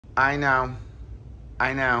I know.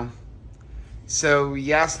 I know. So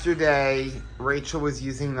yesterday, Rachel was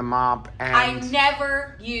using the mop and... I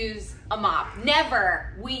never use a mop.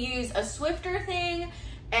 Never. We use a Swifter thing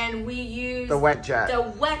and we use... the wet jet. The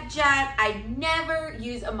wet jet. I never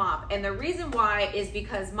use a mop. And the reason why is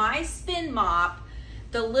because my spin mop,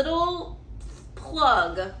 the little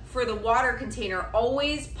plug for the water container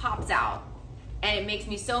always pops out. And it makes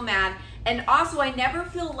me so mad. And also, I never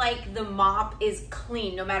feel like the mop is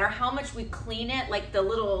clean. No matter how much we clean it, like the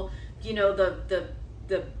little... you know, the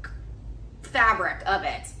fabric of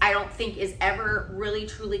it, I don't think is ever really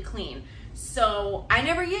truly clean. So I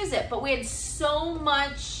never use it, but we had so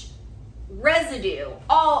much residue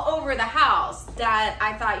all over the house that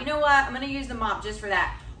I thought, you know what, I'm gonna use the mop just for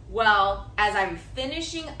that. Well, as I'm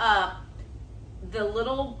finishing up, the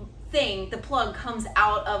little thing, the plug comes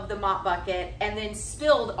out of the mop bucket and then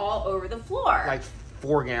spilled all over the floor. Like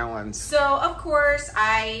 4 gallons. So, of course,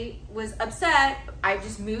 I was upset. I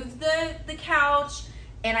just moved the couch,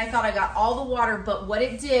 and I thought I got all the water, but what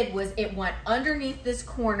it did was it went underneath this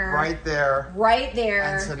corner. Right there. Right there.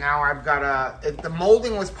 And so now I've got the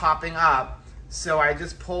molding was popping up, so I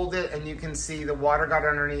just pulled it, and you can see the water got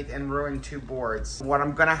underneath and ruined 2 boards. What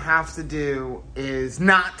I'm gonna have to do is,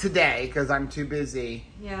 not today, because I'm too busy.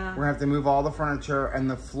 Yeah. We're gonna have to move all the furniture, and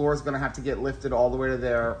the floor is gonna have to get lifted all the way to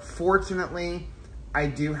there. Fortunately, I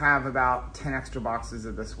do have about 10 extra boxes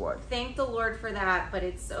of this wood. Thank the Lord for that, but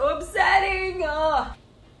it's so upsetting. Ugh.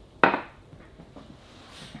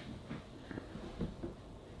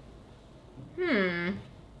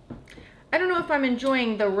 I don't know if I'm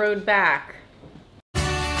enjoying the road back.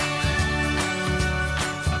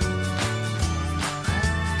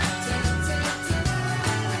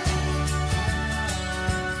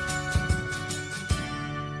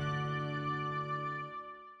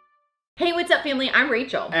 Hey, what's up, family? I'm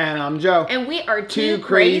Rachel. And I'm Joe. And we are Two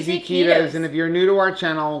Crazy Ketos. And if you're new to our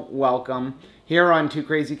channel, welcome. Here on Two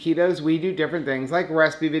Crazy Ketos, we do different things like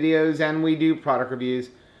recipe videos and we do product reviews.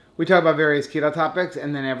 We talk about various keto topics,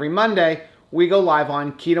 and then every Monday, we go live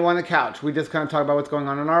on Keto on the Couch. We just kind of talk about what's going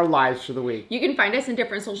on in our lives for the week. You can find us in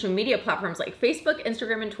different social media platforms like Facebook,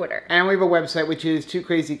 Instagram, and Twitter. And we have a website, which is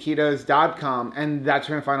twocrazyketos.com, and that's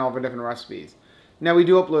where you can find all of our different recipes. Now, we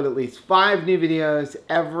do upload at least 5 new videos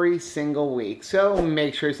every single week, so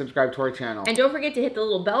make sure you subscribe to our channel. And don't forget to hit the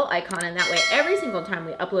little bell icon, and that way every single time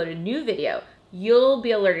we upload a new video, you'll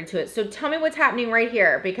be alerted to it. So tell me what's happening right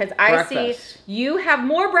here, because I see you have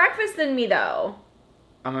more breakfast than me, though.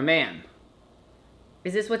 I'm a man.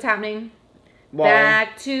 Is this what's happening? Well,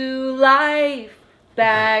 back to life,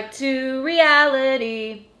 back to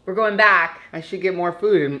reality. We're going back. I should get more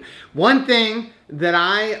food. And one thing that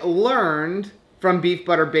I learned from beef,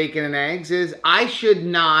 butter, bacon, and eggs is I should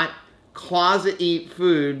not closet eat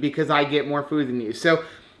food because I get more food than you. So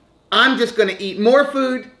I'm just going to eat more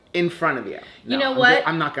food in front of you. No, you know what?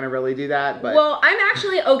 I'm not going to really do that. But well, I'm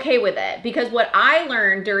actually okay with it, because what I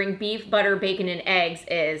learned during beef, butter, bacon, and eggs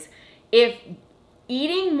is if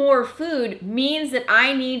eating more food means that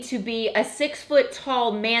I need to be a 6-foot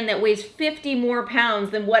tall man that weighs 50 more pounds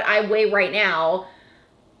than what I weigh right now,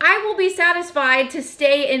 I will be satisfied to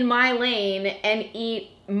stay in my lane and eat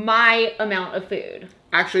my amount of food.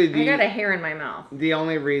 Actually, I got a hair in my mouth. The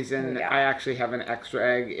only reason I actually have an extra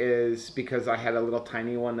egg is because I had a little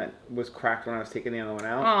tiny one that was cracked when I was taking the other one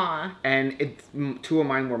out. Aw. And 2 of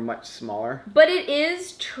mine were much smaller. But it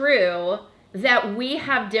is true that we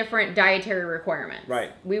have different dietary requirements.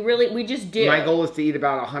 Right. We just do. My goal is to eat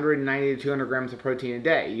about 190 to 200 grams of protein a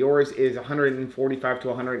day. Yours is 145 to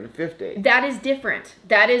 150. That is different.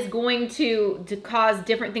 That is going to cause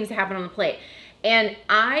different things to happen on the plate. And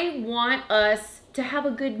I want us to have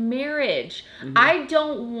a good marriage. Mm-hmm. I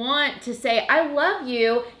don't want to say, I love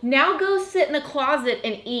you, now go sit in the closet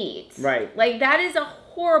and eat. Right. Like, that is a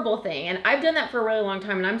horrible thing. And I've done that for a really long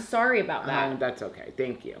time, and I'm sorry about that. That's okay.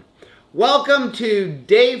 Thank you. Welcome to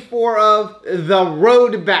day 4 of the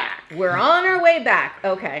road back. We're on our way back.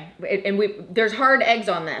 Okay. And there's hard eggs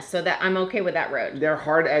on this, so that I'm okay with that road. They're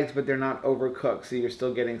hard eggs, but they're not overcooked, so you're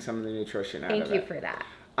still getting some of the nutrition out of it. Thank you for that.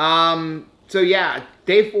 So yeah,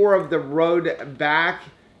 day 4 of the road back.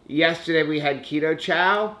 Yesterday we had keto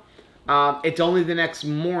chow. It's only the next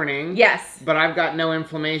morning. Yes. But I've got no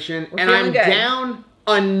inflammation. We're feeling good. Down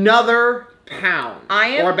another pound.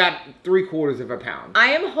 Or about 3/4 of a pound. I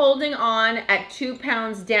am holding on at 2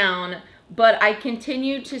 pounds down, but I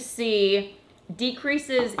continue to see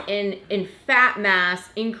decreases in fat mass,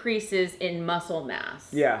 increases in muscle mass.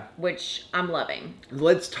 Yeah. Which I'm loving.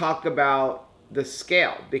 Let's talk about the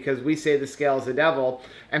scale, because we say the scale is the devil.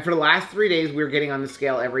 And for the last 3 days, we were getting on the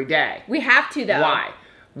scale every day. We have to, though. Why?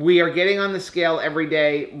 we are getting on the scale every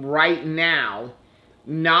day right now,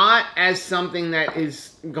 not as something that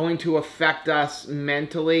is going to affect us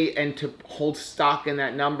mentally and to hold stock in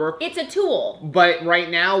that number. It's a tool. But right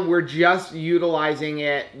now, we're just utilizing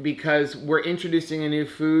it because we're introducing a new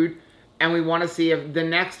food, and we want to see if the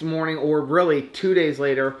next morning, or really 2 days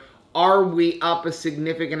later, are we up a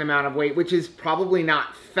significant amount of weight, which is probably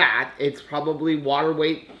not fat. It's probably water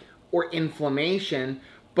weight or inflammation.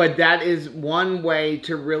 But that is one way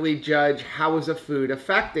to really judge how is a food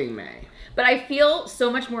affecting me. But I feel so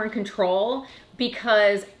much more in control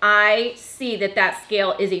because I see that that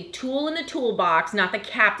scale is a tool in the toolbox, not the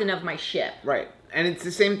captain of my ship. Right. And it's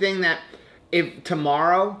the same thing that if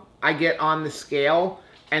tomorrow I get on the scale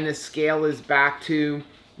and the scale is back to,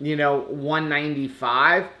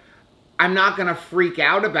 195, I'm not going to freak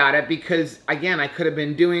out about it because, again, I could have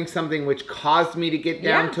been doing something which caused me to get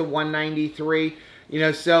down to 193.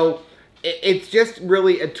 So it's just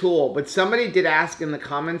really a tool. But somebody did ask in the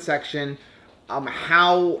comment section,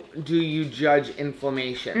 how do you judge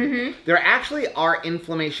inflammation? Mm-hmm. There actually are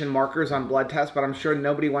inflammation markers on blood tests, but I'm sure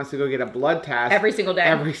nobody wants to go get a blood test every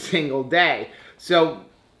single day. So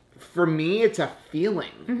for me, it's a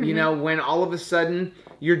feeling. Mm-hmm. When all of a sudden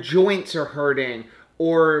your joints are hurting,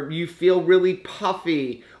 or you feel really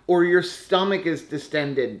puffy, or your stomach is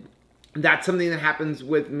distended. That's something that happens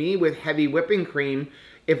with me with heavy whipping cream.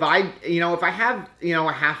 If I have,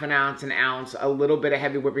 a half an ounce, a little bit of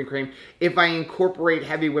heavy whipping cream, if I incorporate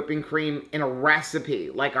heavy whipping cream in a recipe,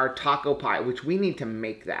 like our taco pie, which we need to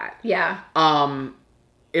make that. Yeah.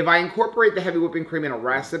 If I incorporate the heavy whipping cream in a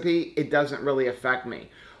recipe, it doesn't really affect me.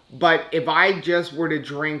 But if I just were to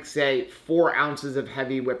drink, say, 4 ounces of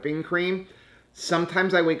heavy whipping cream,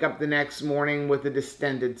 sometimes I wake up the next morning with a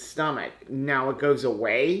distended stomach. Now it goes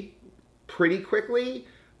away pretty quickly,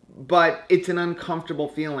 but it's an uncomfortable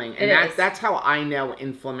feeling. And that's how I know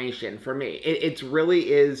inflammation for me. It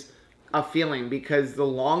really is a feeling, because the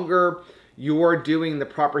longer you're doing the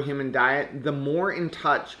proper human diet, the more in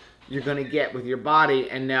touch you're going to get with your body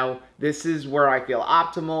and know this is where I feel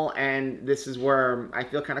optimal and this is where I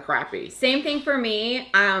feel kind of crappy. Same thing for me.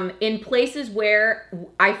 In places where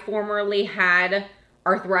I formerly had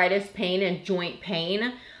arthritis pain and joint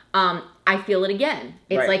pain, I feel it again.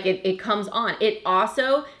 It's like it comes on. It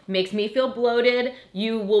also makes me feel bloated.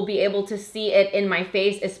 You will be able to see it in my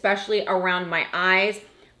face, especially around my eyes.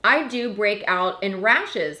 I do break out in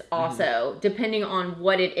rashes also, depending on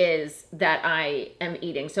what it is that I am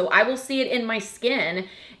eating. So I will see it in my skin,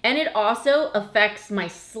 and it also affects my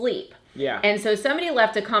sleep. Yeah. And so somebody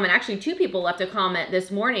left a comment, actually 2 people left a comment this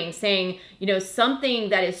morning saying, something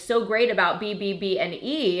that is so great about BBB and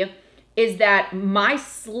E is that my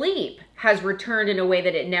sleep has returned in a way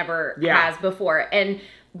that it never has before. And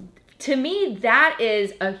to me, that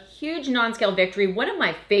is a huge non-scale victory. One of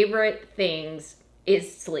my favorite things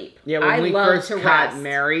is sleep. Yeah, when we first got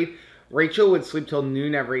married, Rachel would sleep till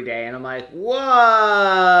noon every day. And I'm like,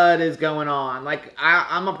 what is going on? Like,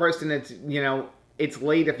 I'm a person that's, it's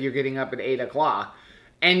late if you're getting up at 8 o'clock.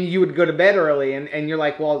 And you would go to bed early, and you're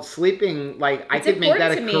like, well, sleeping, like, I could make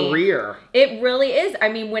that a career. It really is. I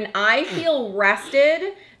mean, when I feel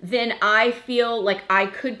rested, then I feel like I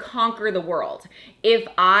could conquer the world. If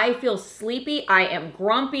I feel sleepy, I am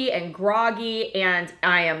grumpy and groggy, and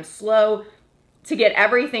I am slow to get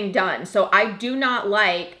everything done. So I do not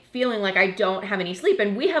like feeling like I don't have any sleep.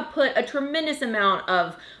 And we have put a tremendous amount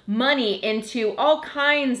of money into all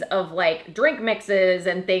kinds of like drink mixes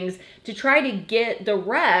and things to try to get the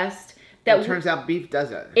rest that it turns out beef does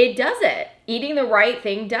it. It does it. Eating the right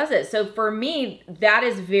thing does it. So for me, that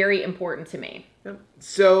is very important to me. Yep.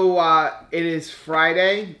 So it is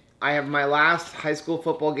Friday. I have my last high school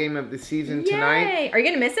football game of the season tonight. Are you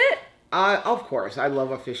going to miss it? Of course. I love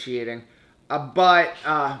officiating. But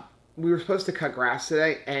we were supposed to cut grass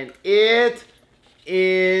today, and it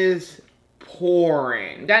is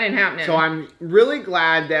pouring. That didn't happen. So I'm really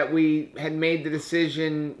glad that we had made the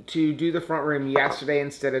decision to do the front room yesterday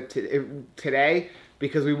instead of today,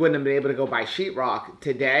 because we wouldn't have been able to go buy sheetrock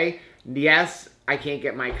today. Yes, I can't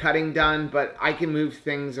get my cutting done, but I can move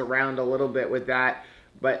things around a little bit with that.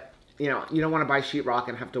 But, you don't want to buy sheetrock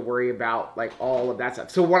and have to worry about, like, all of that stuff.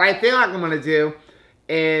 So what I think I'm going to do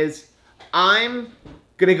is I'm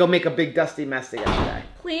going to go make a big dusty mess today.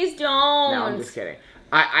 Please don't. No, I'm just kidding.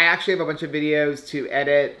 I actually have a bunch of videos to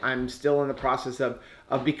edit. I'm still in the process of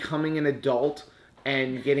becoming an adult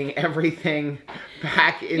and getting everything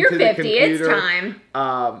back into the computer. You're 50. It's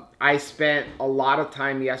time. I spent a lot of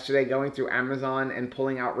time yesterday going through Amazon and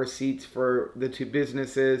pulling out receipts for the 2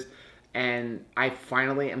 businesses, and I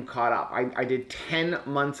finally am caught up. I did 10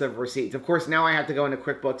 months of receipts. Of course, now I have to go into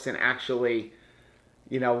QuickBooks and actually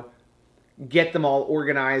get them all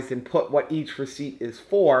organized and put what each receipt is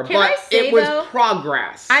for. Can I say, it was though,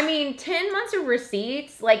 progress. I mean, 10 months of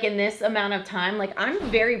receipts, like in this amount of time, like I'm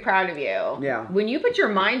very proud of you. Yeah. When you put your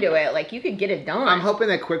mind to it, like you could get it done. I'm hoping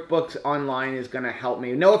that QuickBooks Online is going to help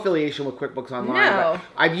me. No affiliation with QuickBooks Online. No. But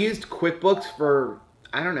I've used QuickBooks for,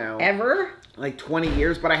 I don't know. Ever? Like 20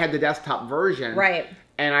 years, but I had the desktop version. Right.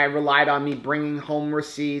 And I relied on me bringing home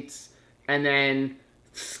receipts and then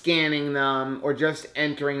scanning them or just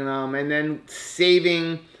entering them and then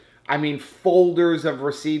saving, folders of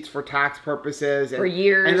receipts for tax purposes. For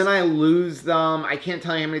years. And then I lose them. I can't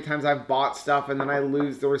tell you how many times I've bought stuff and then I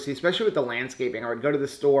lose the receipt, especially with the landscaping. I would go to the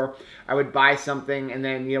store, I would buy something, and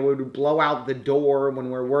then, it would blow out the door when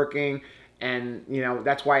we're working. And,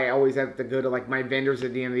 that's why I always have to go to, like, my vendors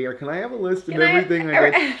at the end of the year. Can I have a list of everything I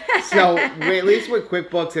get? So, at least with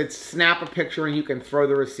QuickBooks, it's snap a picture and you can throw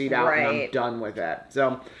the receipt out and I'm done with it.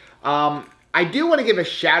 So, I do want to give a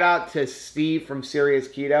shout out to Steve from Serious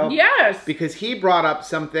Keto. Yes. Because he brought up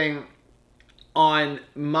something on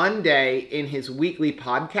Monday in his weekly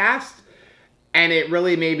podcast. And it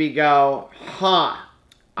really made me go,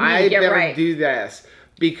 I better do this.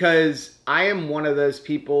 Because I am one of those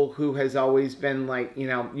people who has always been like,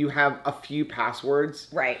 you have a few passwords.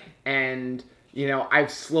 Right. And,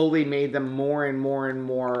 I've slowly made them more and more and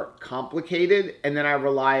more complicated. And then I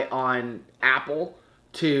rely on Apple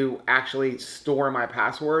to actually store my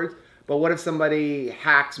passwords. But what if somebody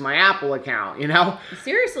hacks my Apple account,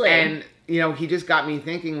 Seriously. And, he just got me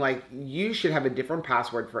thinking, like, you should have a different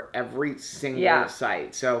password for every single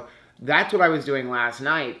site. So that's what I was doing last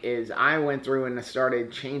night is I went through and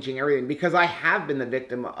started changing everything because I have been the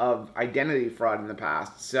victim of identity fraud in the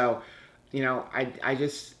past. So, I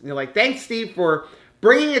just, thanks, Steve, for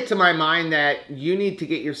bringing it to my mind that you need to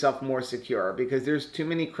get yourself more secure because there's too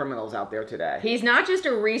many criminals out there today. He's not just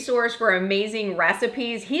a resource for amazing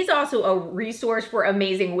recipes. He's also a resource for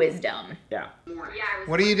amazing wisdom. Yeah.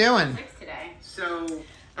 What are you doing? So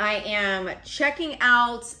I am checking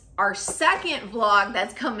out our second vlog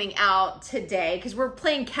that's coming out today because we're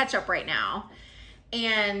playing catch up right now.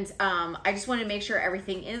 And I just wanted to make sure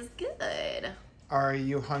everything is good. Are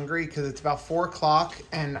you hungry? Because it's about 4 o'clock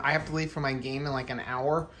and I have to leave for my game in like an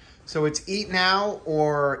hour. So it's eat now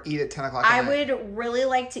or eat at 10 o'clock at night. I would really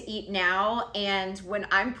like to eat now. And when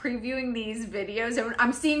I'm previewing these videos and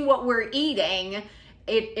I'm seeing what we're eating,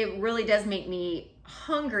 it really does make me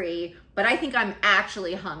hungry. But I think I'm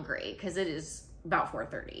actually hungry because it is about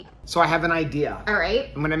 4:30. So I have an idea. All right.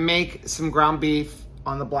 I'm going to make some ground beef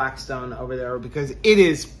on the Blackstone over there because it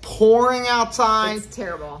is pouring outside. It's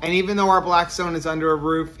terrible. And even though our Blackstone is under a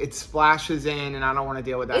roof, it splashes in and I don't want to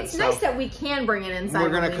deal with that. It's nice that we can bring it inside. We're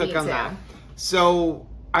going to cook on that. So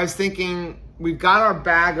I was thinking we've got our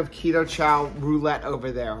bag of Keto Chow roulette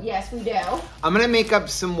over there. Yes, we do. I'm going to make up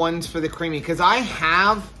some ones for the creamy because I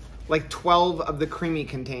have like 12 of the creamy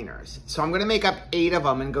containers. So I'm going to make up 8 of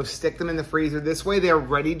them and go stick them in the freezer. This way they're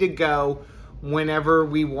ready to go whenever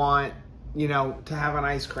we want, to have an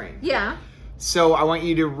ice cream. Yeah. So I want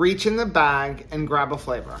you to reach in the bag and grab a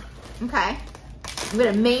flavor. Okay. I'm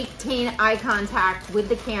going to maintain eye contact with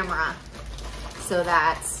the camera so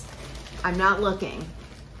that I'm not looking.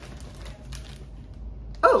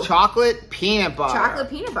 Oh. Chocolate peanut butter. Chocolate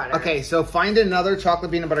peanut butter. Okay, so find another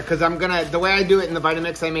chocolate peanut butter because the way I do it in the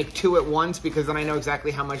Vitamix, I make 2 at once because then I know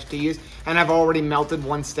exactly how much to use. And I've already melted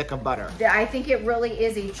 1 stick of butter. I think it really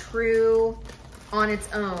is a true on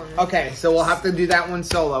its own. Okay, so we'll have to do that one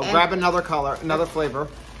solo. And grab another color, another flavor.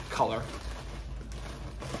 Color.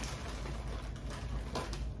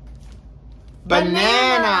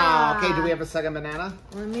 Banana. Okay, do we have a second banana?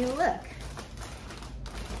 Let me look.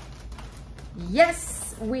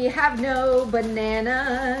 Yes, we have no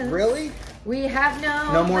bananas. Really? We have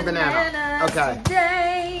no more banana. Okay.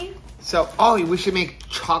 Today. So, we should make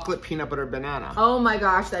chocolate peanut butter banana. Oh my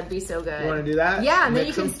gosh, that'd be so good. You want to do that? Yeah, and then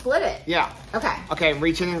you can split it. Yeah. Okay. Okay,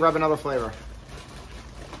 reach in and grab another flavor.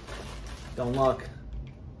 Don't look.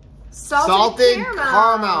 Salted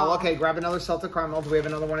caramel. Okay, grab another salted caramel. Do we have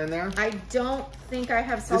another one in there? I don't think I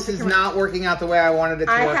have salted caramel. This is not working out the way I wanted it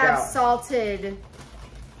to work out. I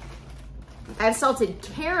have salted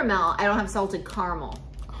caramel. I don't have salted caramel.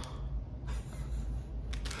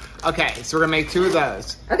 Okay, so we're gonna make 2 of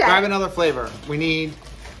those. Okay. Grab another flavor. We need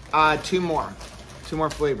 2 more. 2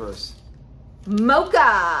 more flavors.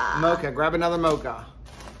 Mocha. Mocha. Grab another mocha.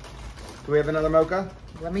 Do we have another mocha?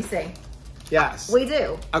 Let me see. Yes. We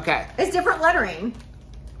do. Okay. It's different lettering.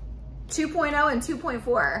 2.0 and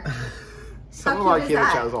 2.4. Some of our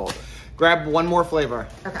Keto Chow's old. Grab 1 more flavor.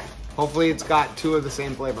 Okay. Hopefully it's got 2 of the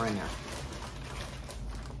same flavor in there.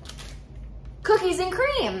 Cookies and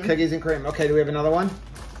cream. Cookies and cream. Okay, do we have another one?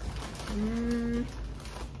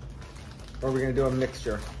 Or are we going to do a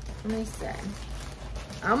mixture? Let me see.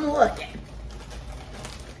 I'm looking.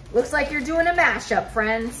 Looks like you're doing a mashup,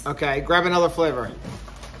 friends. Okay, grab another flavor.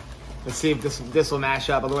 Let's see if this will mash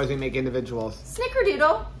up. Otherwise, we make individuals.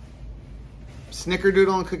 Snickerdoodle.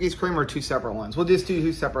 Snickerdoodle and cookies cream are 2 separate ones. We'll just do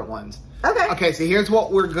 2 separate ones. Okay. Okay, so here's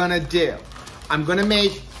what we're going to do. I'm going to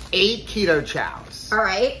make 8 keto chows. All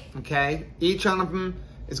right. Okay, each one of them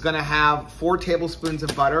is going to have 4 tablespoons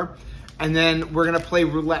of butter. And then we're going to play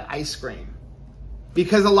roulette ice cream.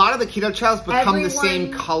 Because a lot of the keto chows become the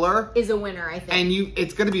same color. Is a winner, I think. And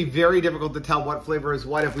it's going to be very difficult to tell what flavor is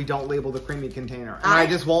what if we don't label the creamy container. And I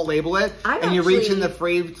just won't label it. And you reach in the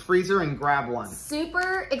freezer and grab one.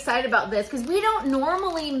 Super excited about this because we don't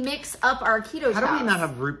normally mix up our keto chows. How do we not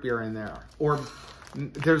have root beer in there? Or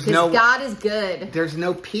there's no... Because God is good. There's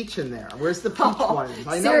no peach in there. Where's the peach ones?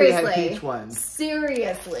 I know seriously. we had peach ones.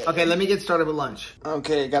 Seriously. Okay, let me get started with lunch.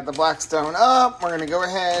 Okay, got the Blackstone up. We're going to go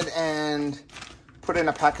ahead and put in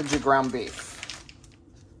a package of ground beef.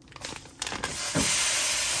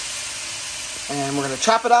 And we're going to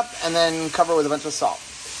chop it up and then cover with a bunch of salt.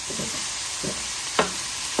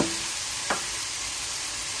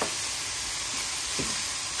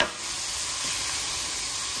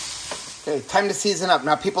 Okay, time to season up.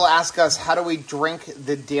 Now, people ask us, how do we drink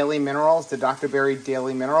the daily minerals, the Dr. Berry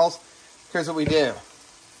daily minerals? Here's what we do.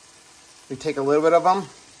 We take a little bit of them, and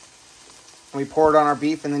we pour it on our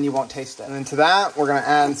beef, and then you won't taste it. And then to that, we're going to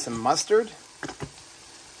add some mustard.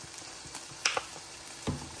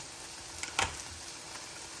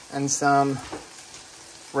 And some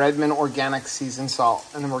Redmond organic seasoned salt.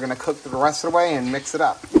 And then we're going to cook the rest of the way and mix it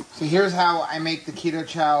up. So here's how I make the keto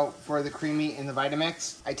chow for the creamy in the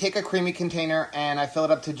Vitamix. I take a creamy container and I fill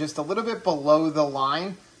it up to just a little bit below the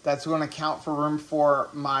line. That's going to count for room for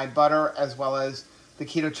my butter as well as the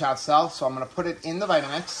keto chow itself. So I'm going to put it in the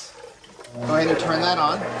Vitamix. Go ahead and turn that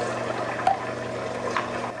on.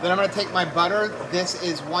 Then I'm going to take my butter. This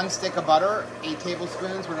is 1 stick of butter, 8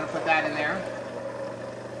 tablespoons. We're going to put that in there.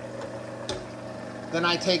 Then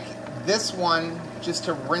I take this one just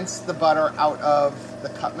to rinse the butter out of the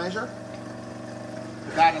cup measure.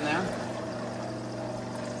 Put that in there.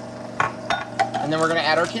 And then we're going to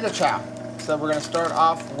add our keto chow. So we're going to start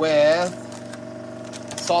off with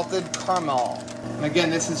salted caramel. And again,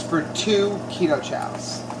 this is for 2 keto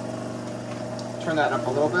chows. Turn that up a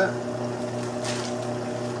little bit.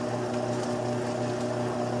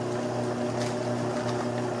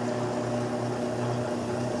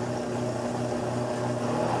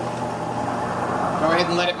 Go ahead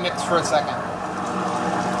and let it mix for a second.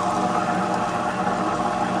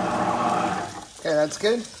 Okay, that's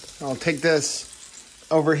good. I'll take this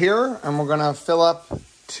over here and we're gonna fill up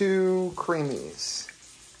 2 creamies.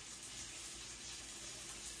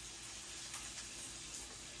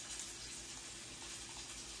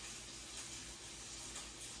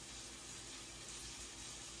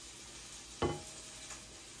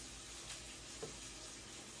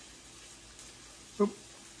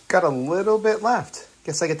 Got a little bit left.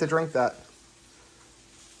 Guess I get to drink that.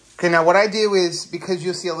 Okay, now what I do is, because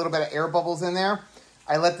you'll see a little bit of air bubbles in there,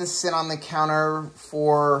 I let this sit on the counter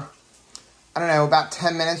for, I don't know, about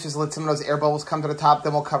 10 minutes. Just let some of those air bubbles come to the top.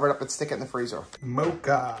 Then we'll cover it up and stick it in the freezer.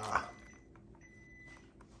 Mocha.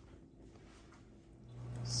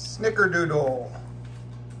 Snickerdoodle.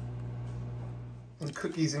 And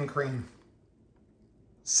cookies and cream.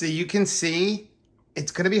 So you can see,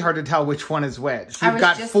 it's going to be hard to tell which one is which. You've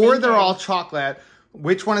got 4 that are all chocolate.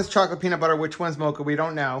 Which one is chocolate peanut butter? Which one is mocha? We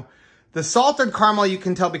don't know. The salted caramel you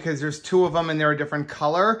can tell because there's 2 of them and they're a different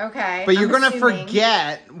color. Okay. But you're going to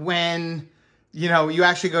forget when, you know, you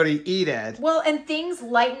actually go to eat it. Well, and things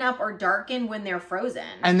lighten up or darken when they're frozen.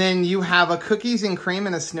 And then you have a cookies and cream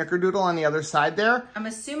and a snickerdoodle on the other side there. I'm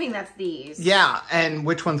assuming that's these. Yeah. And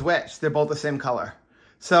which one's which? They're both the same color.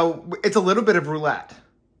 So it's a little bit of roulette.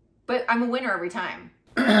 But I'm a winner every time.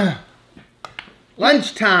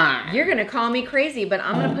 Lunchtime. You're going to call me crazy, but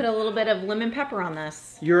I'm going to put a little bit of lemon pepper on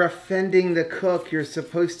this. You're offending the cook. You're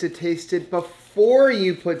supposed to taste it before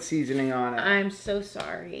you put seasoning on it. I'm so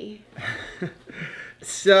sorry.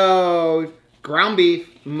 So, ground beef,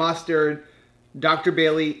 mustard, Dr.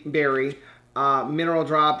 Berry, mineral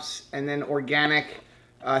drops, and then organic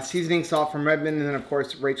seasoning salt from Redmond, and then of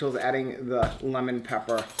course Rachel's adding the lemon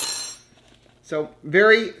pepper. So,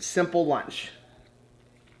 very simple lunch.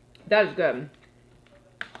 That is good.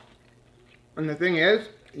 And the thing is,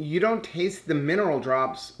 you don't taste the mineral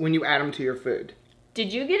drops when you add them to your food.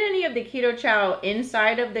 Did you get any of the Keto Chow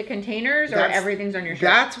inside of the containers, or everything's on your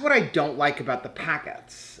shelf? That's what I don't like about the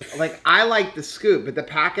packets. Like, I like the scoop, but the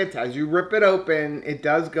packets, as you rip it open, it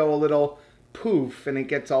does go a little poof, and it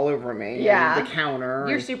gets all over me. Yeah. And the counter.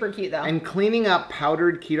 You're super cute, though. And cleaning up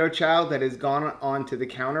powdered Keto Chow that has gone onto the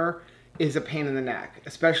counter is a pain in the neck,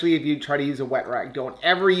 especially if you try to use a wet rag. Don't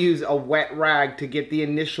ever use a wet rag to get the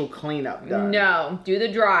initial cleanup done. No, do the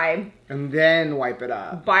dry. And then wipe it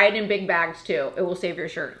up. Buy it in big bags, too. It will save your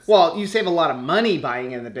shirts. Well, you save a lot of money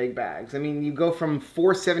buying in the big bags. I mean, you go from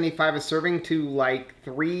 $4.75 a serving to like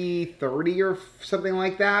 $3.30 or something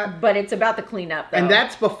like that. But it's about the cleanup, though. And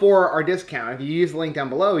that's before our discount. If you use the link down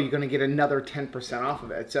below, you're going to get another 10% off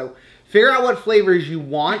of it. So figure out what flavors you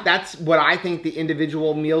want. That's what I think the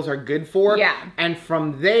individual meals are good for. Yeah. And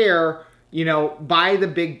from there, you know, buy the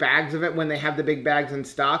big bags of it when they have the big bags in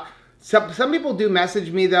stock. Some people do message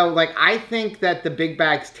me, though, like, I think that the big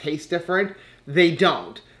bags taste different. They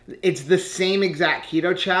don't. It's the same exact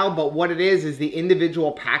Keto Chow, but what it is the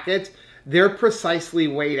individual packets, they're precisely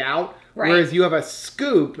weighed out, right. Whereas you have a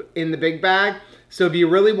scoop in the big bag. So if you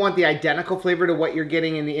really want the identical flavor to what you're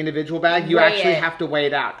getting in the individual bag, you actually have to weigh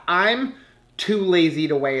it out. I'm too lazy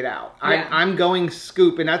to weigh it out. Yeah. I'm going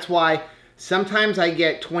scoop, and that's why sometimes I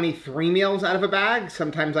get 23 meals out of a bag.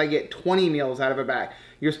 Sometimes I get 20 meals out of a bag.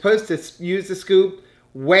 You're supposed to use the scoop,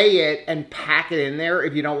 weigh it, and pack it in there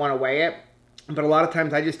if you don't want to weigh it. But a lot of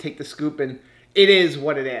times I just take the scoop and it is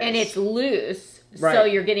what it is. And it's loose, right. So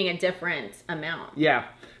you're getting a different amount. Yeah.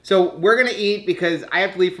 So we're going to eat because I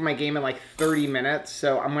have to leave for my game in like 30 minutes.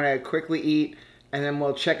 So I'm going to quickly eat and then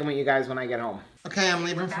we'll check in with you guys when I get home. Okay, I'm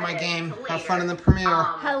leaving for my game. Have fun in the premiere.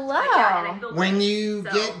 Hello. When you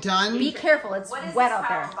get done... Be careful, it's wet out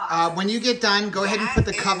there. When you get done, go ahead and put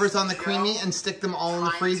the covers on the creamy and stick them all in the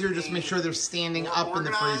freezer. Just make sure they're standing up in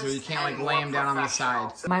the freezer. You can't like lay them down on the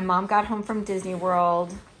side. My mom got home from Disney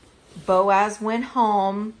World. Boaz went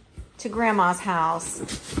home to Grandma's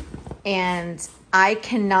house. And I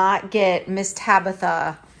cannot get Miss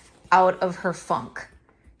Tabitha out of her funk.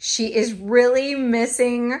 She is really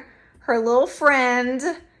missing her little friend.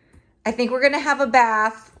 I think we're going to have a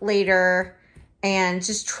bath later and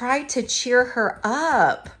just try to cheer her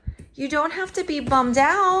up. You don't have to be bummed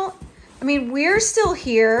out. I mean, we're still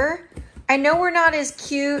here. I know we're not as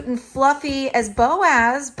cute and fluffy as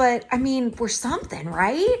Boaz, but I mean, we're something,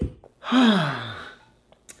 right?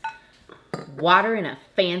 Water in a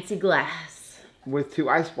fancy glass. With 2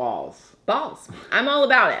 ice balls. Balls. I'm all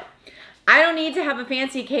about it. I don't need to have a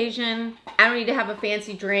fancy occasion. I don't need to have a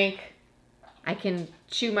fancy drink. I can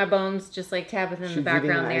chew my bones just like Tabitha in the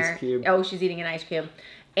background there. Oh, she's eating an ice cube.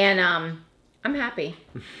 And I'm happy.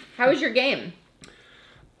 How was your game?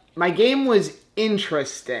 My game was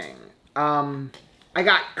interesting. I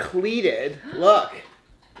got cleated. Look.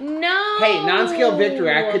 No. Hey, non-scale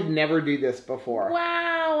victory. I could never do this before.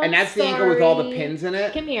 Wow. And that's the ankle with all the pins in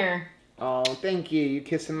it. Come here. Oh, thank you. You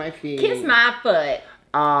kissing my feet. Kiss my foot.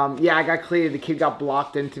 Yeah, I got cleated. The kid got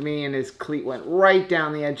blocked into me, and his cleat went right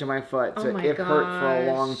down the edge of my foot. So it hurt for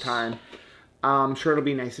a long time. I'm sure it'll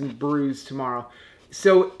be nice and bruised tomorrow.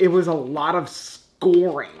 So it was a lot of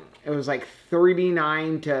scoring. It was like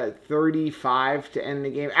 39 to 35 to end the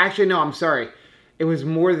game. Actually, no, I'm sorry. It was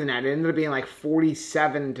more than that. It ended up being like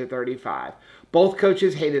 47 to 35. Both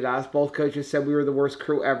coaches hated us. Both coaches said we were the worst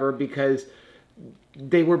crew ever because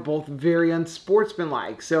they were both very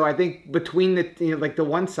unsportsmanlike. So I think between the, like the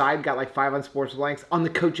one side got like 5 unsportsmanlikes on the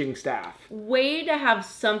coaching staff. Way to have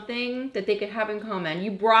something that they could have in common.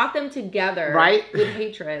 You brought them together. Right? With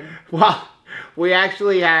hatred. Well, we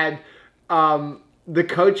actually had the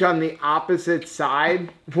coach on the opposite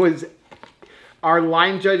side was, our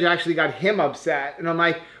line judge actually got him upset. And I'm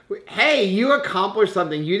like, hey, you accomplished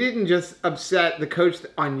something. You didn't just upset the coach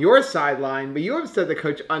on your sideline, but you upset the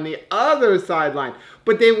coach on the other sideline.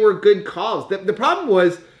 But they were good calls. The problem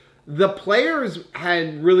was the players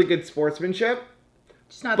had really good sportsmanship.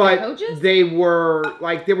 Just not the coaches? They were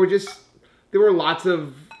like, there were lots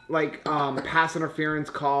of like pass interference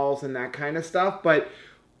calls and that kind of stuff. But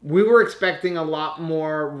we were expecting a lot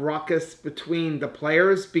more ruckus between the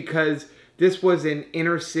players because this was an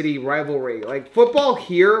inner city rivalry. Like football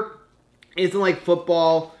here isn't like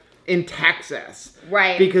football in Texas.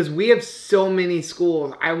 Right. Because we have so many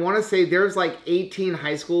schools. I want to say there's like 18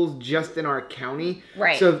 high schools just in our county.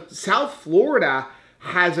 Right. So South Florida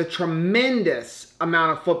has a tremendous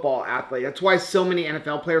amount of football athletes. That's why so many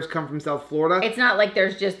NFL players come from South Florida. It's not like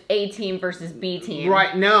there's just A team versus B team.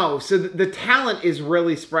 Right, no. So the talent is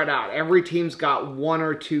really spread out. Every team's got 1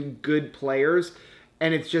 or 2 good players,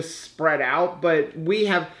 and it's just spread out. But we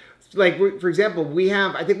have, like, for example,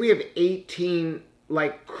 I think we have 18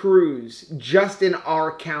 like crews just in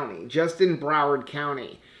our county, just in Broward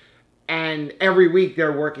County. And every week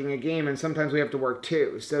they're working a game, and sometimes we have to work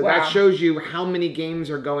 2. So Wow. that shows you how many games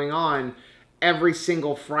are going on every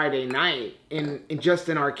single Friday night in just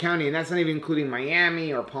in our county. And that's not even including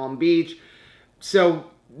Miami or Palm Beach. So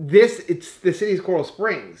it's the city's Coral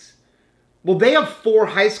Springs. Well, they have 4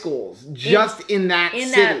 high schools just in that city.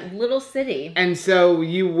 that little city. And so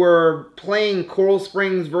you were playing Coral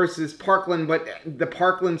Springs versus Parkland, but the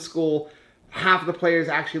Parkland school, half the players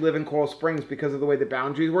actually live in Coral Springs because of the way the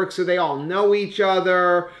boundaries work. So they all know each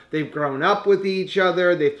other. They've grown up with each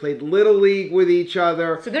other. They've played Little League with each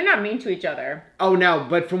other. So they're not mean to each other. Oh, no.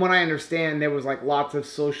 But from what I understand, there was like lots of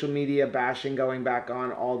social media bashing going back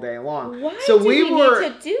on all day long. Why so do we were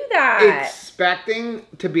need to do that? expecting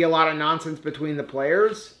to be a lot of nonsense between the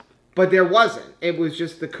players, but there wasn't. It was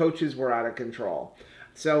just the coaches were out of control.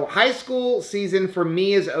 So high school season for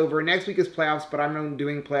me is over. Next week is playoffs, but I'm not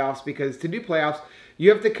doing playoffs because to do playoffs,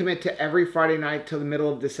 you have to commit to every Friday night till the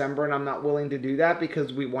middle of December, and I'm not willing to do that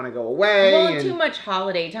because we want to go away. Well, too much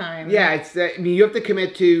holiday time. Yeah, you have to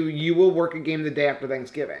commit to you will work a game the day after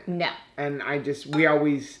Thanksgiving. No. And we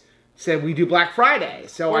always said we do Black Friday,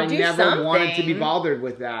 so I never wanted to be bothered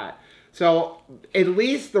with that. So at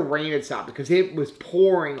least the rain had stopped because it was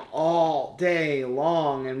pouring all day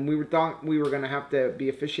long, and we thought we were going to have to be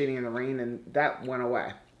officiating in the rain, and that went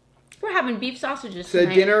away. We're having beef sausages So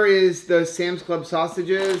tonight. dinner is those Sam's Club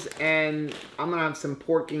sausages, and I'm going to have some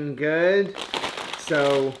porking good.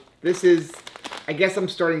 So this is, I guess I'm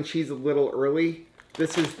starting cheese a little early.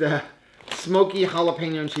 This is the smoky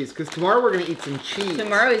jalapeno cheese, because tomorrow we're going to eat some cheese.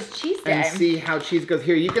 Tomorrow is cheese day. And see how cheese goes.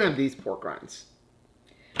 Here, you can have these pork rinds.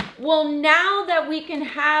 Well, now that we can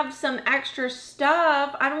have some extra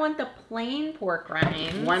stuff, I don't want the plain pork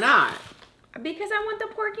rinds. Why not? Because I want the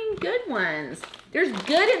porking good ones. There's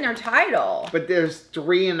good in their title. But there's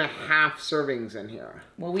 3.5 servings in here.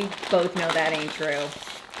 Well, we both know that ain't true.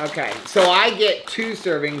 Okay, so I get 2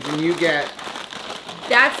 servings and you get...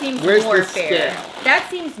 That seems Where's more the fair. scale? That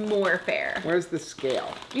seems more fair. Where's the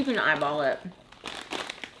scale? You can eyeball it.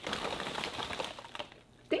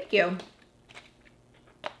 Thank you.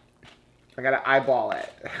 I gotta eyeball it.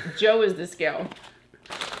 Joe is the scale.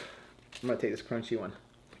 I'm gonna take this crunchy one.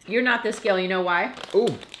 You're not the scale. You know why?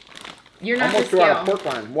 Ooh, You're not almost the threw out a scale. pork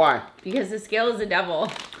rind. Why? Because the scale is the devil.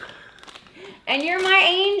 And you're my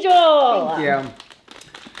angel. Yeah.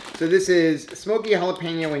 So this is smoky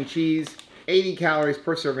jalapeno and cheese, 80 calories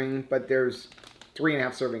per serving, but there's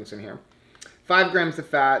 3.5 servings in here. 5 grams of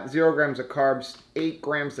fat, 0 grams of carbs, 8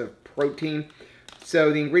 grams of protein.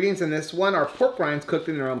 So the ingredients in this one are pork rinds cooked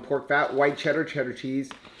in their own pork fat, white cheddar, cheddar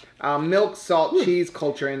cheese, milk, salt, cheese,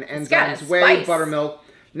 culturin, enzymes, whey, buttermilk,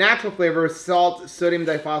 natural flavors, salt, sodium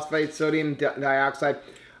diphosphate, sodium dioxide.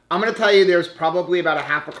 I'm going to tell you there's probably about a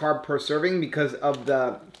half a carb per serving because of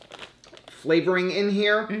the flavoring in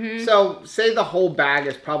here. Mm-hmm. So say the whole bag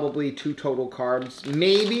is probably 2 total carbs,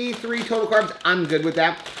 maybe 3 total carbs. I'm good with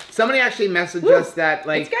that. Somebody actually messaged us that,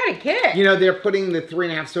 like, it's got a kick. You know, they're putting the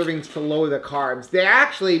 3.5 servings to lower the carbs. They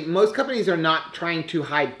actually, most companies are not trying to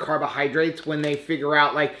hide carbohydrates when they figure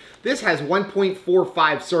out, like, this has 1.45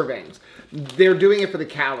 servings. They're doing it for the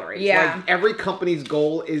calories. Yeah. Like, every company's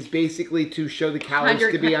goal is basically to show the calories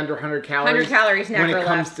to be under 100 calories. 100 calories, when it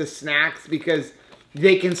comes to snacks, because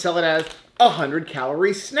they can sell it as a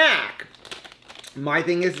 100-calorie snack. My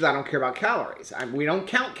thing is I don't care about calories. We don't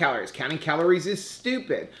count calories. Counting calories is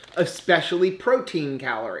stupid, especially protein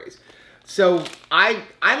calories. So I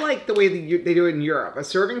like the way they do it in Europe. A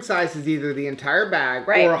serving size is either the entire bag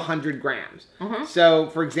or 100 grams. Mm-hmm. So,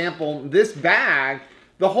 for example, this bag,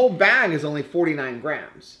 the whole bag is only 49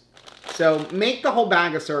 grams. So make the whole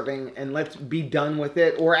bag a serving and let's be done with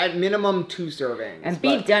it, or at minimum 2 servings. And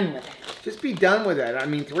be done with it. Just be done with it. I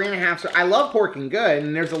mean, 3.5. I love Porking Good,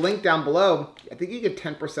 and there's a link down below. I think you get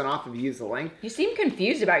 10% off if you use the link. You seem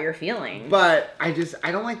confused about your feelings. But I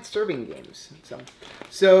don't like serving games.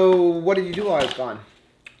 So what did you do while I was gone?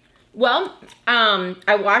 Well,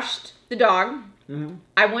 I washed the dog. Mm-hmm.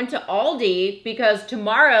 I went to Aldi because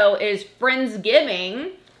tomorrow is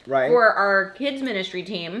Friendsgiving for our kids ministry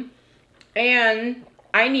team. And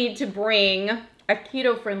I need to bring a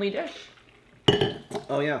keto-friendly dish.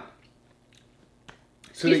 Oh, yeah.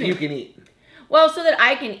 So that you can eat. Well, so that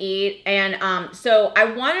I can eat. And so I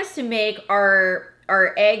want us to make our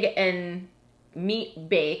egg and meat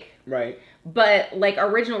bake. Right. But, like, our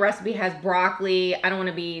original recipe has broccoli. I don't want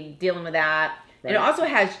to be dealing with that. Right. And it also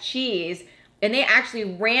has cheese. And they actually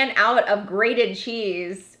ran out of grated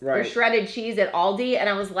cheese or shredded cheese at Aldi. And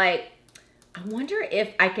I was like, I wonder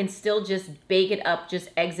if I can still just bake it up, just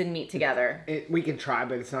eggs and meat together. We can try,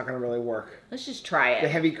 but it's not going to really work. Let's just try it. The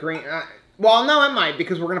heavy cream. Well, no, it might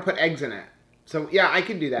because we're going to put eggs in it. So, yeah, I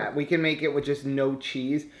can do that. We can make it with just no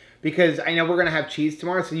cheese because I know we're going to have cheese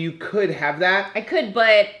tomorrow, so you could have that. I could,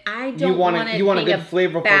 but I don't want it you want a being good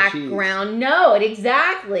flavorful background. cheese. No,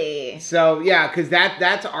 exactly. So, yeah, because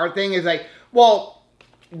that's our thing is like, well,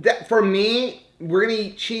 for me, we're going to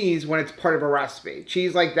eat cheese when it's part of a recipe.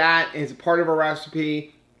 Cheese like that is part of a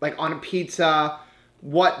recipe, like on a pizza.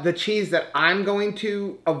 What the cheese that I'm going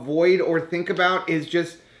to avoid or think about is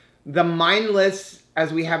just the mindless,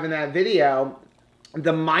 as we have in that video,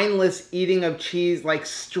 the mindless eating of cheese like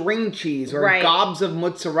string cheese or gobs of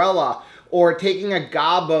mozzarella or taking a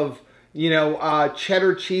gob of,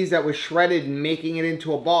 cheddar cheese that was shredded and making it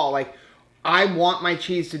into a ball. Like, I want my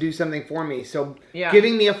cheese to do something for me. So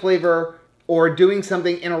giving me a flavor or doing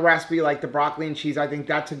something in a recipe like the broccoli and cheese, I think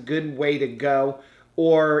that's a good way to go.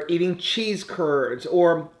 Or eating cheese curds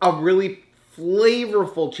or a really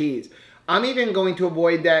flavorful cheese. I'm even going to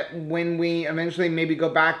avoid that when we eventually maybe go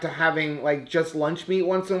back to having like just lunch meat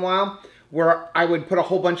once in a while, where I would put a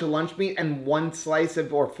whole bunch of lunch meat and 1 slice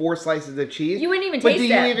of or 4 slices of cheese. You wouldn't even taste it.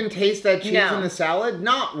 But do you even taste that cheese in the salad?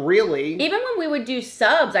 Not really. Even when we would do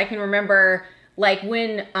subs, I can remember like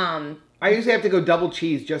when I usually have to go double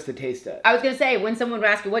cheese just to taste it. I was going to say, when someone would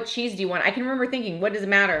ask you, what cheese do you want? I can remember thinking, what does it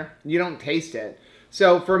matter? You don't taste it.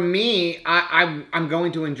 So for me, I'm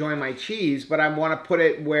going to enjoy my cheese, but I want to put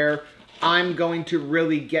it where I'm going to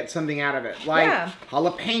really get something out of it. Like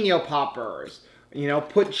jalapeno poppers,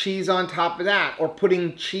 put cheese on top of that. Or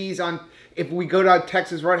putting cheese on, if we go to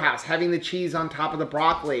Texas Roadhouse, having the cheese on top of the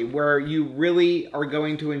broccoli where you really are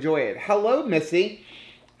going to enjoy it. Hello, Missy.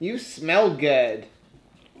 You smell good.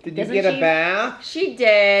 Did you get a bath? She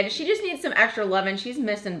did. She just needs some extra loving. She's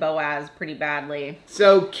missing Boaz pretty badly.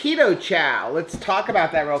 So, Keto Chow. Let's talk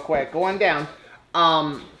about that real quick. Go on down.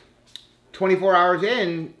 24 hours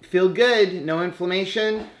in, feel good, no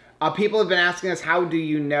inflammation. People have been asking us, how do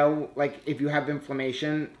you know, like, if you have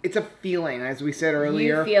inflammation? It's a feeling, as we said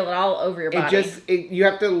earlier. You feel it all over your body. You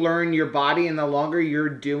have to learn your body, and the longer you're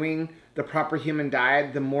doing the proper human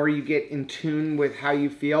diet, the more you get in tune with how you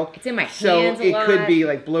feel. It's in my hands a lot. So it could be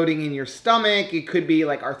like bloating in your stomach. It could be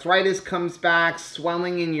like arthritis comes back,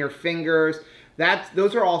 swelling in your fingers.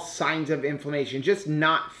 Those are all signs of inflammation, just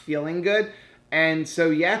not feeling good. And so,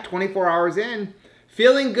 yeah, 24 hours in,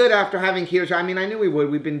 feeling good after having Keto Chow. I mean, I knew we would.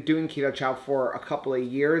 We've been doing Keto Chow for a couple of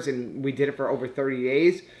years, and we did it for over 30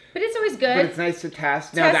 days. But it's always good. But it's nice to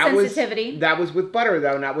test. Now, sensitivity. That was with butter,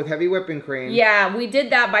 though, not with heavy whipping cream. Yeah, we did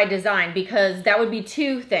that by design because that would be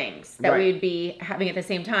 2 things that we would be having at the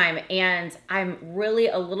same time. And I'm really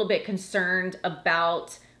a little bit concerned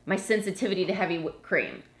about my sensitivity to heavy whipped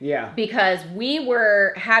cream. Yeah. Because we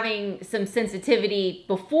were having some sensitivity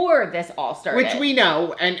before this all started. Which we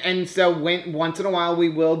know. And so once in a while we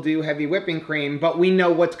will do heavy whipping cream, but we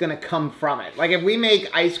know what's going to come from it. Like if we make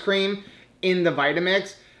ice cream in the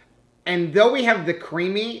Vitamix, and though we have the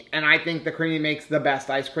creamy, and I think the creamy makes the best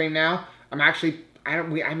ice cream now,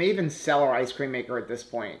 I may even sell our ice cream maker at this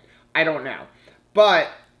point. I don't know. But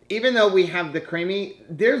even though we have the creamy,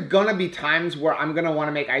 there's going to be times where I'm going to want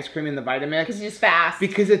to make ice cream in the Vitamix. Because it's just fast.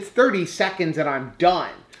 Because it's 30 seconds and I'm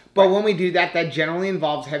done. But when we do that, that generally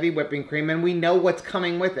involves heavy whipping cream, and we know what's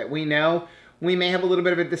coming with it. We know we may have a little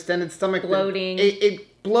bit of a distended stomach. Bloating.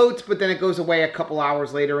 It bloats, but then it goes away a couple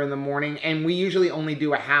hours later in the morning, and we usually only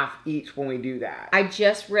do a half each when we do that. I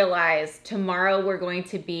just realized tomorrow we're going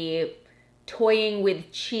to be toying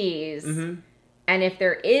with cheese. Mm-hmm. And if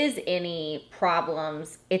there is any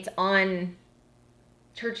problems, it's on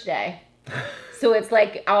church day. So it's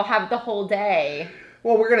like I'll have the whole day.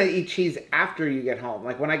 Well, we're going to eat cheese after you get home.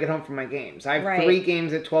 Like when I get home from my games. I have 3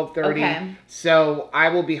 games at 12:30. Okay. So I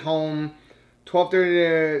will be home 12:30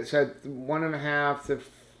 to so 1:30 to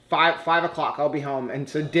 5 o'clock. I'll be home. And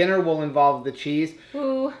so dinner will involve the cheese.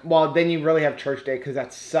 Ooh. Well, then you really have church day because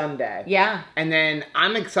that's Sunday. Yeah. And then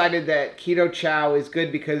I'm excited that Keto Chow is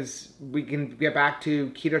good because we can get back to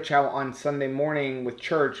Keto Chow on Sunday morning with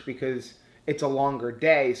church because it's a longer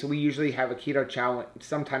day. So we usually have a Keto Chow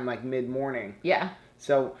sometime like mid-morning. Yeah.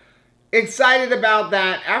 So excited about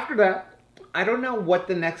that. After that, I don't know what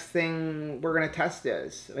the next thing we're going to test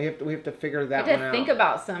is. We have to figure that one out. Think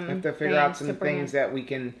about some. We have to figure out some things that we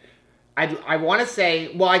can. I want to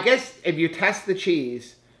say. Well, I guess if you test the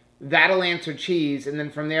cheese, that'll answer cheese, and then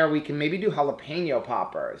from there we can maybe do jalapeno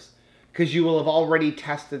poppers because you will have already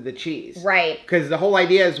tested the cheese. Right. Because the whole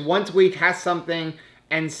idea is once we test something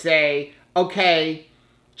and say, okay,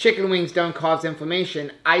 chicken wings don't cause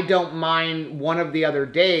inflammation, I don't mind one of the other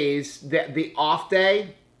days, the off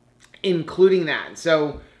day. including that.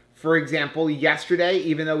 So, for example, yesterday,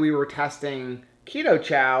 even though we were testing keto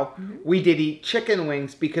chow, we did eat chicken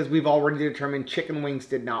wings because we've already determined chicken wings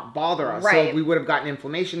did not bother us. So if we would have gotten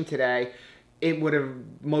inflammation today, it would have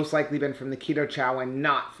most likely been from the keto chow and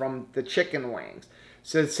not from the chicken wings.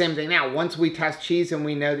 So the same thing now. Once we test cheese and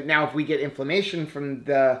we know that now if we get inflammation from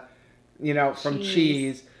the, from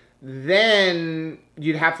cheese, then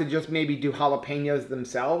you'd have to just maybe do jalapenos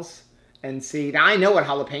themselves and see. Now I know what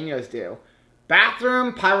jalapenos do.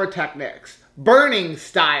 Bathroom pyrotechnics. Burning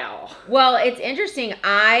style. Well, it's interesting.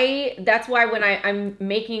 That's why when I'm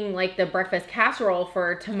making like the breakfast casserole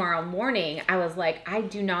for tomorrow morning, I was like, I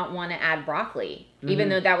do not want to add broccoli, even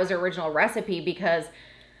though that was the original recipe, because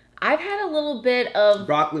I've had a little bit of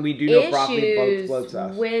broccoli. We do know broccoli bloats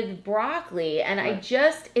us with broccoli, and I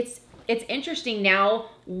just it's interesting now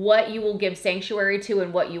what you will give sanctuary to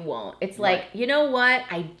and what you won't. It's like, you know what?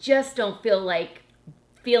 I just don't feel like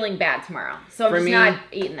feeling bad tomorrow, so I'm just not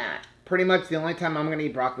eating that. Pretty much the only time I'm going to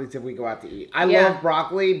eat broccoli is if we go out to eat. I love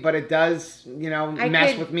broccoli, but it does,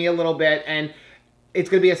 mess with me a little bit, and it's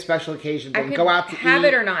going to be a special occasion. But go out to have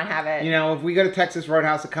it or not have it. If we go to Texas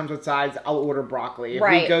Roadhouse, it comes with sides, I'll order broccoli. If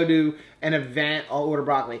we go to an event, I'll order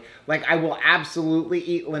broccoli. Like, I will absolutely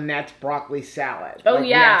eat Lynette's broccoli salad. Oh,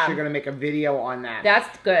 We're actually going to make a video on that.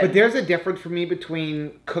 That's good. But there's a difference for me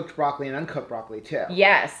between cooked broccoli and uncooked broccoli, too.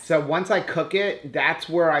 Yes. So once I cook it, that's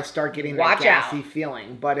where I start getting that gassy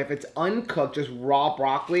feeling. But if it's uncooked, just raw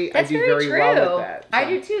broccoli, I do very well with that. So I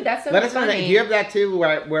do, too. That's so let us funny. know that. Do you have that, too,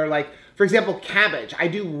 where like, for example, cabbage. I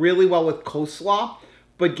do really well with coleslaw,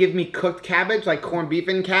 but give me cooked cabbage, like corned beef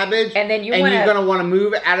and cabbage. And then you're going to want to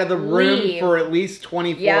move out of the room for at least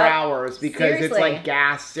 24 hours because it's like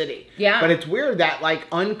gas city. Yeah. But it's weird that like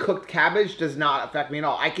uncooked cabbage does not affect me at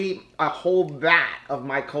all. I can eat a whole vat of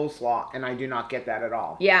my coleslaw and I do not get that at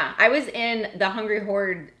all. Yeah. I was in the Hungry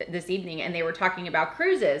Horde this evening and they were talking about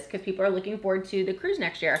cruises because people are looking forward to the cruise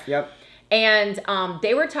next year. Yep. And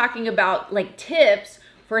they were talking about like tips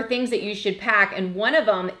for things that you should pack. And one of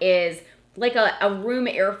them is like a room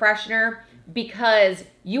air freshener, because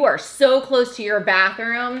you are so close to your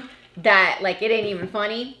bathroom that like it ain't even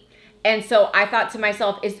funny. And so I thought to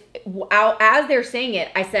myself, as they're saying it,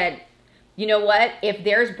 I said, you know what? If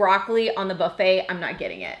there's broccoli on the buffet, I'm not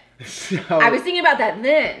getting it. So, I was thinking about that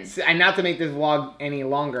then. And not to make this vlog any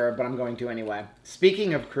longer, but I'm going to anyway.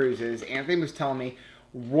 Speaking of cruises, Anthony was telling me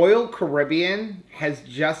Royal Caribbean has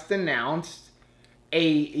just announced a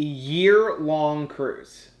year-long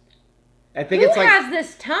cruise. I think it's like has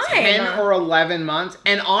this time? 10 or 11 months.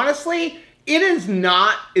 And honestly, it is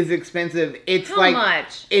not as expensive. It's How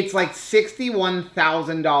much? It's like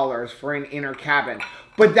 $61,000 for an inner cabin.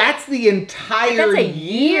 But that's the entire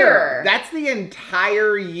year. That's the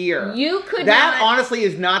entire year. You could honestly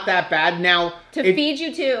is not that bad. Now feed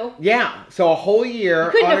you too. Yeah. So a whole year.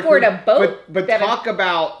 You couldn't afford a boat. But talk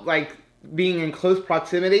about like being in close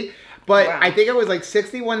proximity. But I think it was like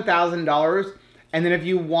 $61,000. And then if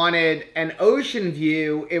you wanted an ocean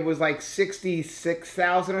view, it was like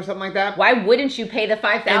 $66,000 or something like that. Why wouldn't you pay the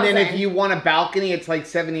 $5,000? And then if you want a balcony, it's like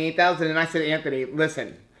 $78,000. And I said, Anthony,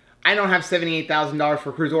 listen, I don't have $78,000 for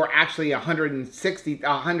a cruise, or actually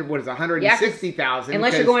 $160,000.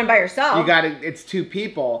 Unless you're going by yourself. It's two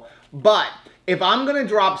people. But if I'm going to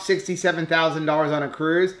drop $67,000 on a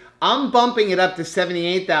cruise, I'm bumping it up to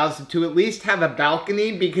 $78,000 to at least have a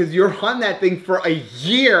balcony, because you're on that thing for a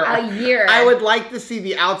year. A year. I would like to see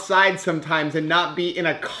the outside sometimes and not be in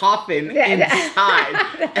a coffin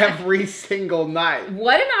inside every single night.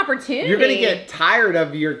 What an opportunity. You're going to get tired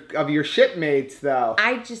of your shipmates, though.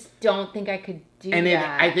 I just don't think I could do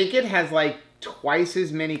that. I think it has like twice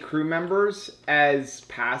as many crew members as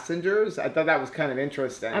passengers. I thought that was kind of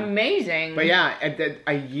interesting. Amazing. But yeah,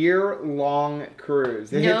 a year-long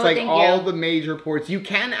cruise. It hits like all the major ports. You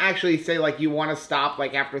can actually say like you want to stop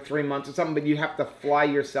like after 3 months or something, but you have to fly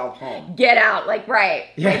yourself home. Get out, like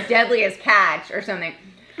like Deadliest Catch or something.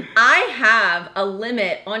 I have a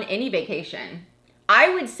limit on any vacation.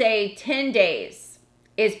 I would say 10 days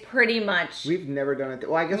is pretty much. We've never done it.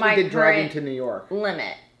 Well, I guess we did driving to New York.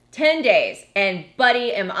 Limit. 10 days. And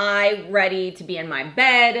buddy, am I ready to be in my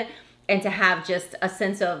bed and to have just a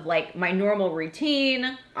sense of like my normal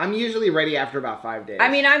routine. I'm usually ready after about 5 days. I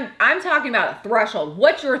mean, I'm talking about a threshold.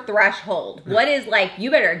 What's your threshold? What is like,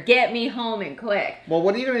 you better get me home and quick. Well,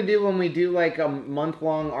 what are you going to do when we do like a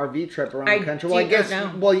month-long RV trip around the country? Well, I guess,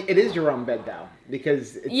 well, it is your own bed though,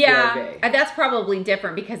 because it's the RV. That's probably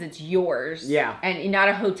different because it's yours. Yeah. And not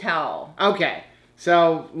a hotel. Okay.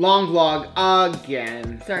 So, long vlog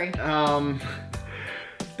again. Sorry.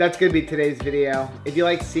 that's going to be today's video. If you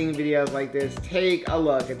like seeing videos like this, take a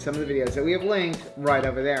look at some of the videos that we have linked right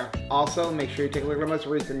over there. Also, make sure you take a look at the most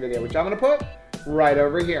recent video, which I'm going to put right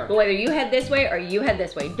over here. But whether you head this way or you head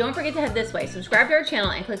this way, don't forget to head this way. Subscribe to our channel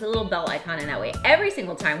and click the little bell icon, and that way every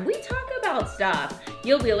single time we talk about stuff,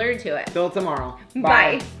 you'll be alerted to it. Till tomorrow.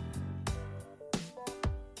 Bye.